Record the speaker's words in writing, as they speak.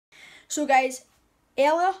So guys,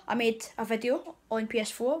 earlier I made a video on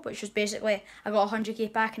PS4 which was basically I got a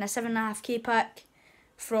 100k pack and a 7.5k pack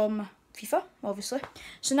from FIFA, obviously.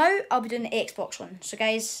 So now I'll be doing the Xbox one. So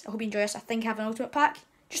guys, I hope you enjoy this. I think I have an ultimate pack.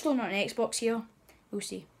 Just loading on an Xbox here. We'll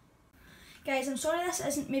see. Guys, I'm sorry this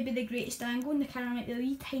isn't maybe the greatest angle and the camera might be a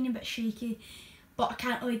wee tiny bit shaky, but I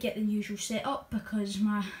can't really get the usual setup because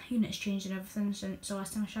my unit's changed and everything since the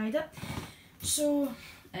last time I tried it. So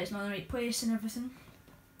it's not in the right place and everything.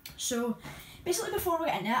 So basically before we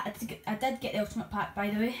get into it, I did get the ultimate pack, by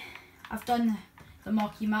the way. I've done the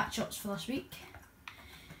marquee matchups for this week.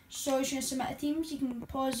 So you're going to submit the teams. You can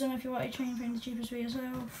pause them if you want to try and find the cheapest way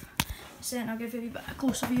yourself. So then I'll give you a wee bit of a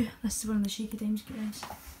closer view. This is one of the shaky times, guys.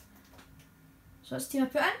 So that's the team I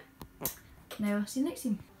put in. Now I'll see the next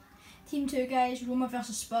team. Team 2, guys, Roma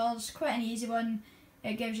versus Spurs. Quite an easy one.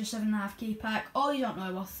 It gives you a 7.5k pack. All these aren't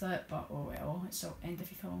really worth it, but oh well, it's the end of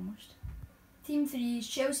FIFA almost. Team 3 is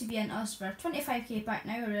Chelsea Vientos for a 25k pack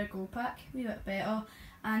now, a rare gold pack, a wee bit better,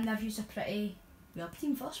 and I've used a pretty well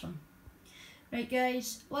team for this one. Right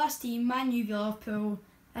guys, last team, Man U v Liverpool.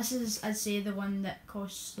 This is, I'd say, the one that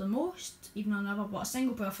costs the most, even though I never bought a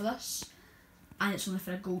single player for this, and it's only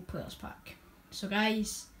for a gold players pack. So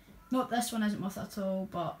guys, not this one isn't worth it at all,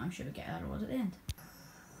 but I'm sure we get our rewards at the end.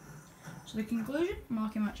 So the conclusion,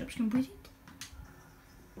 marking matchups completed.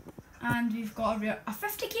 And we've got a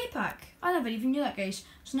 50k pack. I never even knew that, guys.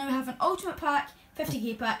 So now we have an ultimate pack,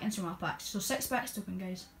 50k pack and some more packs. So 6 packs to open,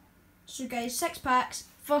 guys. So guys, 6 packs.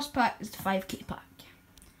 First pack is the 5k pack.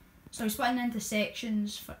 So we're splitting into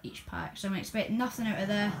sections for each pack. So I'm expecting nothing out of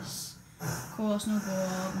this. Of course, no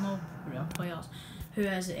board, no real players. Who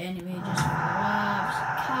is it anyway? Just for the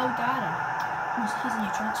laughs. Caldara. He's a new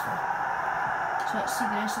transfer. So let's see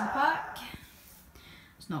the rest of the pack.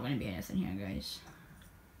 It's not going to be anything here, guys.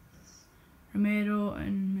 Romero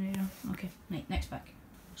and Moreira. Okay, right, next pack.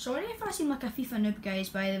 Sorry if I seem like a FIFA noob, guys,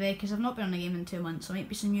 by the way, because I've not been on the game in 2 months. So there might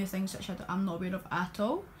be some new things which I'm not aware of at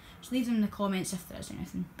all. So leave them in the comments if there is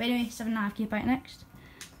anything. But anyway, 7.5k pack next.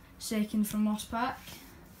 Second from worst pack.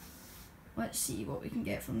 Let's see what we can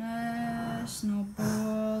get from this. No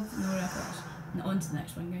board, no records. And on to the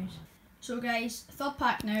next one, guys. So guys, third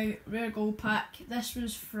pack now, rare gold pack. This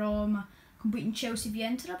was from completing Chelsea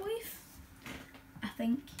Vientos, I believe. I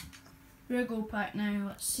think. Rare gold pack now,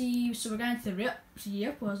 let's see. So we're going to the rare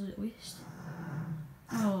players at least.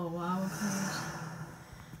 Oh wow, guys.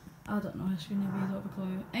 I don't know, it's going to be, I don't have a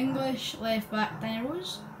clue. English, left back, Danny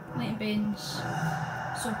Rose, Leighton Baines.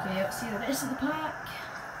 It's okay, let's see the rest of the pack.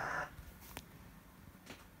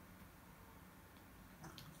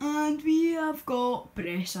 And we have got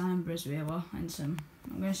Brescia and Brizuela and some.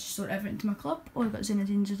 I'm going to sort everything to my club. Oh, we've got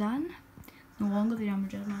Zinedine Zidane. No longer the Real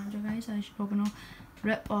Madrid manager, guys, as you probably know.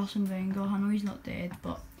 Rip Arsene Wenger. I know he's not dead,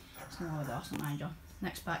 but it's no longer the Arsenal manager.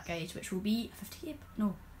 Next pack, guys, which will be 50k.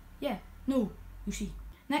 No. Yeah. No. You'll see.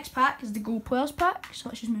 Next pack is the gold players pack. So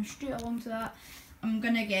let's just move straight along to that. I'm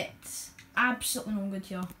going to get absolutely no good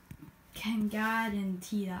here. Can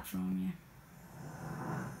guarantee that from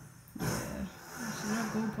you. Yeah. It's a real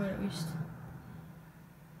gold player at least.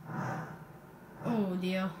 Oh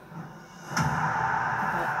dear.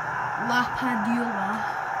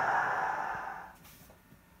 Lapadula.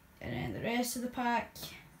 And then the rest of the pack.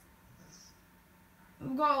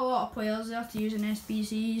 We've got a lot of players there to use in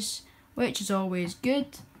SBCs, which is always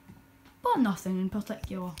good, but nothing in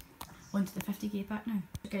particular. On to the 50k pack now.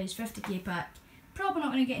 So guys, 50k pack. Probably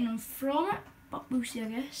not going to get anything from it, but we'll see, I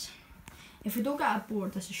guess. If we don't get a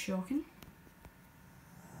board, this is shocking.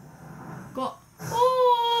 Got,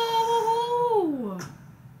 oh!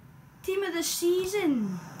 Team of the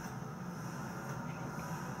season.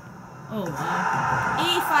 Oh wow.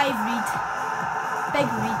 85 Reed. Big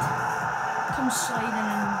Reed. Comes sliding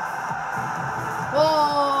in.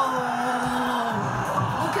 Oh!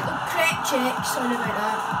 Look at the crack check. Sorry about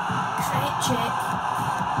that. Crack check.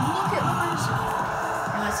 Look at those.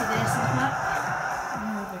 Now let's see the rest of the pack.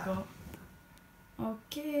 What have we got?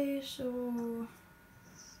 Okay, so.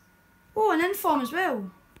 Oh, an inform as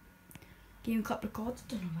well. Game clip recorded.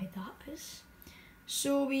 Don't know why that is.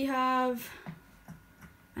 So we have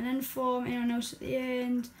an inform. Anyone else at the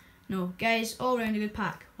end? No, guys. All round a good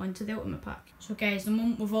pack. On to the ultimate pack. So, guys, the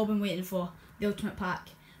moment we've all been waiting for, the ultimate pack.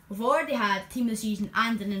 We've already had team of the season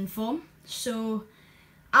and an inform. So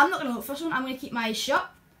I'm not gonna look for this one. I'm gonna keep my eyes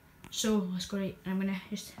shut. So let's go right. I'm gonna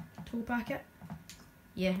just toe pack it.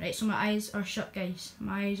 Yeah, right. So my eyes are shut, guys.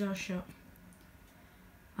 My eyes are shut.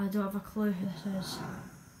 I don't have a clue who this is.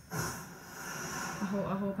 I hope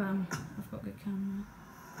I've got good camera.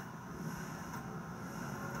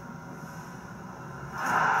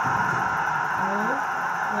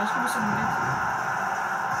 Oh, that's gonna be something good.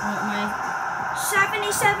 Oh, my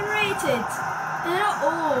 77 rated.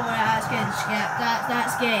 Oh, that's getting skipped.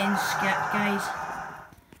 That's getting skipped, guys.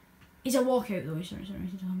 He's a walkout though. Sorry,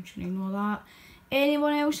 I'm just gonna ignore that.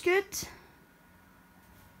 Anyone else good?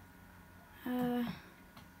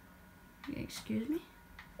 Excuse me.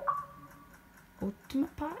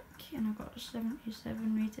 Ultimate pack, and I got a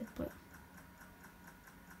 77 rated player.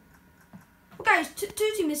 Well, guys, two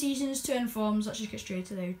team of the seasons, 2 informs. Let's just get straight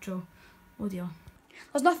to the outro. Oh dear.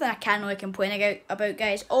 There's nothing I can really complain about,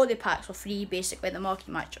 guys. All the packs were free, basically. The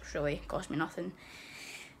marquee matchups really cost me nothing.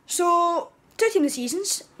 So, 2 team of the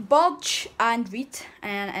seasons, Burge and Reed,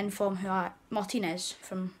 and inform who Martinez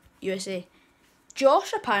from USA.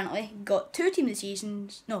 Josh apparently got 2 team of the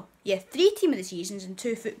seasons, 3 team of the seasons and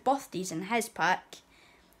 2 foot birthdays in his pack.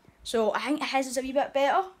 So I think his is a wee bit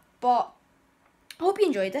better, but I hope you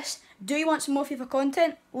enjoyed this. Do you want some more FIFA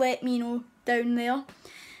content? Let me know down there.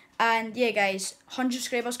 And yeah, guys, 100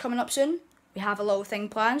 subscribers coming up soon. We have a little thing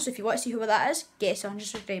planned, so if you want to see who that is, get us 100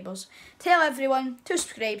 subscribers. Tell everyone to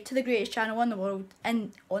subscribe to the greatest channel in the world.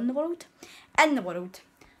 In the world.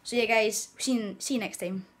 So yeah, guys, see you next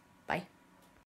time. Bye.